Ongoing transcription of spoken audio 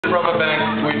rob a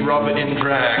bank, we'd rob it in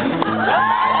drag.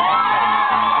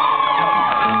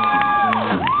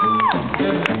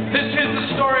 This is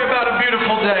the story about a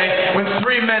beautiful day when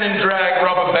 3 men in drag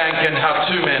rob a bank and how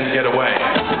 2 men get away.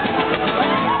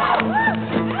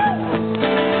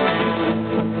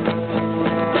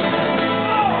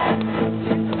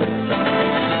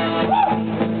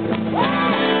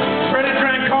 Freddie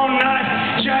drank all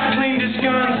night, Jack cleaned his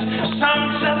guns.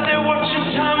 Simon sat there watching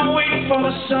time, waiting for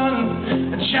the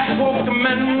sun. Jack woke the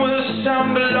men with a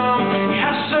sound alarm. He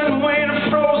had a certain way and a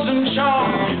frozen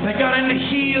charm. They got into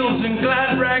heels and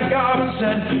glad rag garb and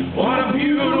said, what a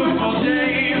beautiful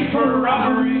day for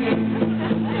robbery.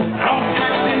 All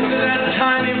packed into that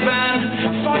tiny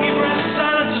van. Foggy breath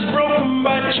silence is broken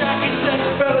by Jack. He said,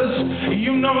 fellas,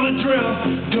 you know the drill.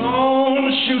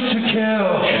 Don't shoot to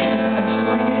kill.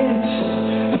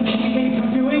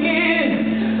 Keep reviewing it.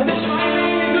 And this might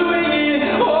be doing it.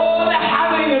 Oh, they're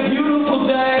having a beautiful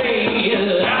day.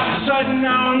 Outside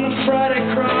now in the Friday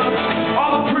crowd,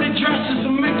 all the pretty dresses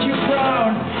will make you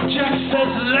proud. Jack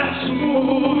says, let's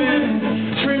move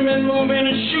in. 3 men move in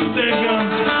and shoot their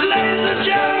guns. Ladies and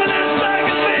gentlemen, it's like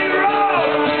a big roll.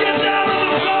 Get down on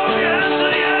the floor, your hands in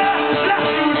the air. Like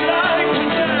you would like to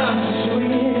dance.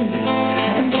 Swing it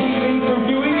and keep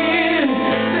reviewing it.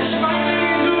 This might be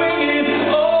doing it.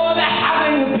 Oh, they're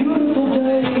having a beautiful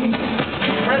day.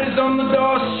 Freddy's on the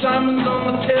door, Simon's on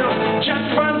the tail. Jack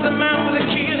finds the man with the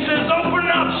key and says, open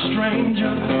up,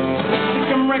 stranger.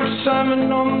 Wreck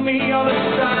Simon on the other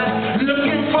side,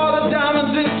 looking for the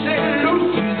diamonds in St.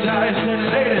 Lucy's eyes. Said,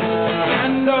 ladies,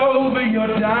 hand over your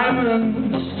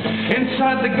diamonds.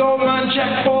 Inside the gold mine,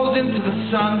 Jack falls into the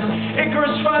sun.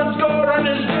 Icarus finds gold on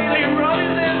his daily run.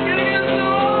 He's there getting his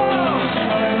door.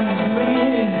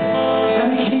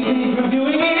 And keep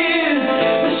reviewing it.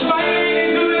 This might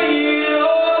be doing it.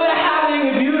 Oh, they're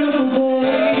having a beautiful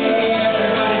day.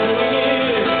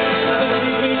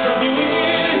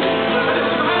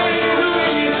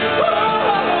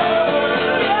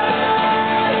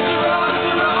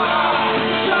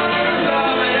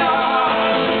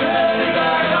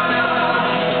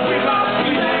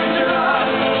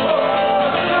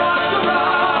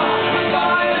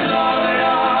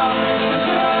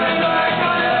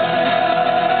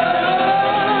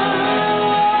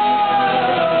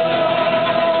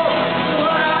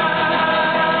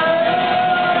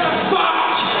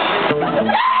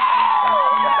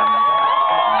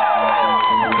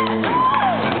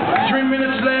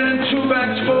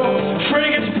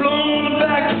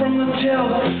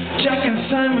 Jack and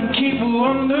Simon keep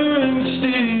wondering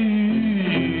still,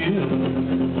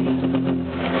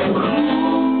 who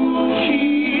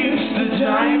keeps the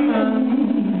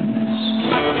diamonds?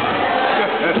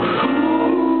 Who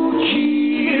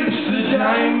keeps the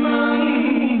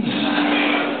diamonds?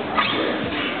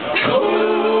 Who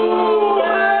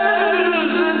has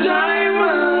the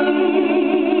diamonds?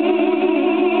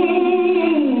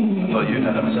 I thought you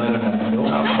had them.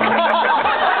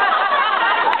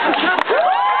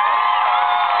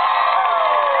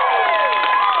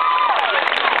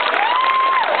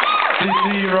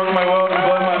 You rock my world and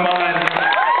blow my mind.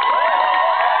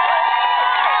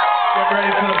 Get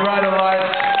ready for the brighter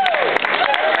lights.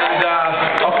 And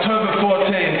October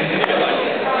 14th.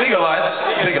 Bigger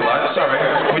lights, sorry.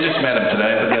 We just met him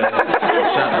today, but they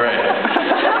sound great.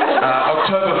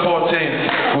 October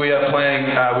 14th, we are playing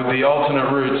with the Alternate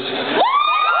Roots.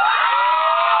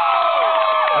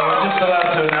 And we're just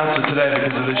allowed to announce it today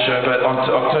because of this show, but on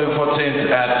October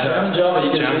 14th at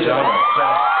Java.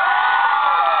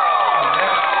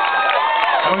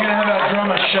 We're going to have our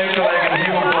drummer shake the leg and he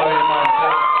will blow your mind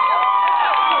too.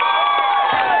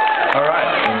 Alright,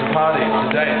 it's a party, it's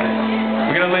a date.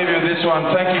 We're going to leave you with this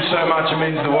one. Thank you so much, it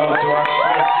means the world.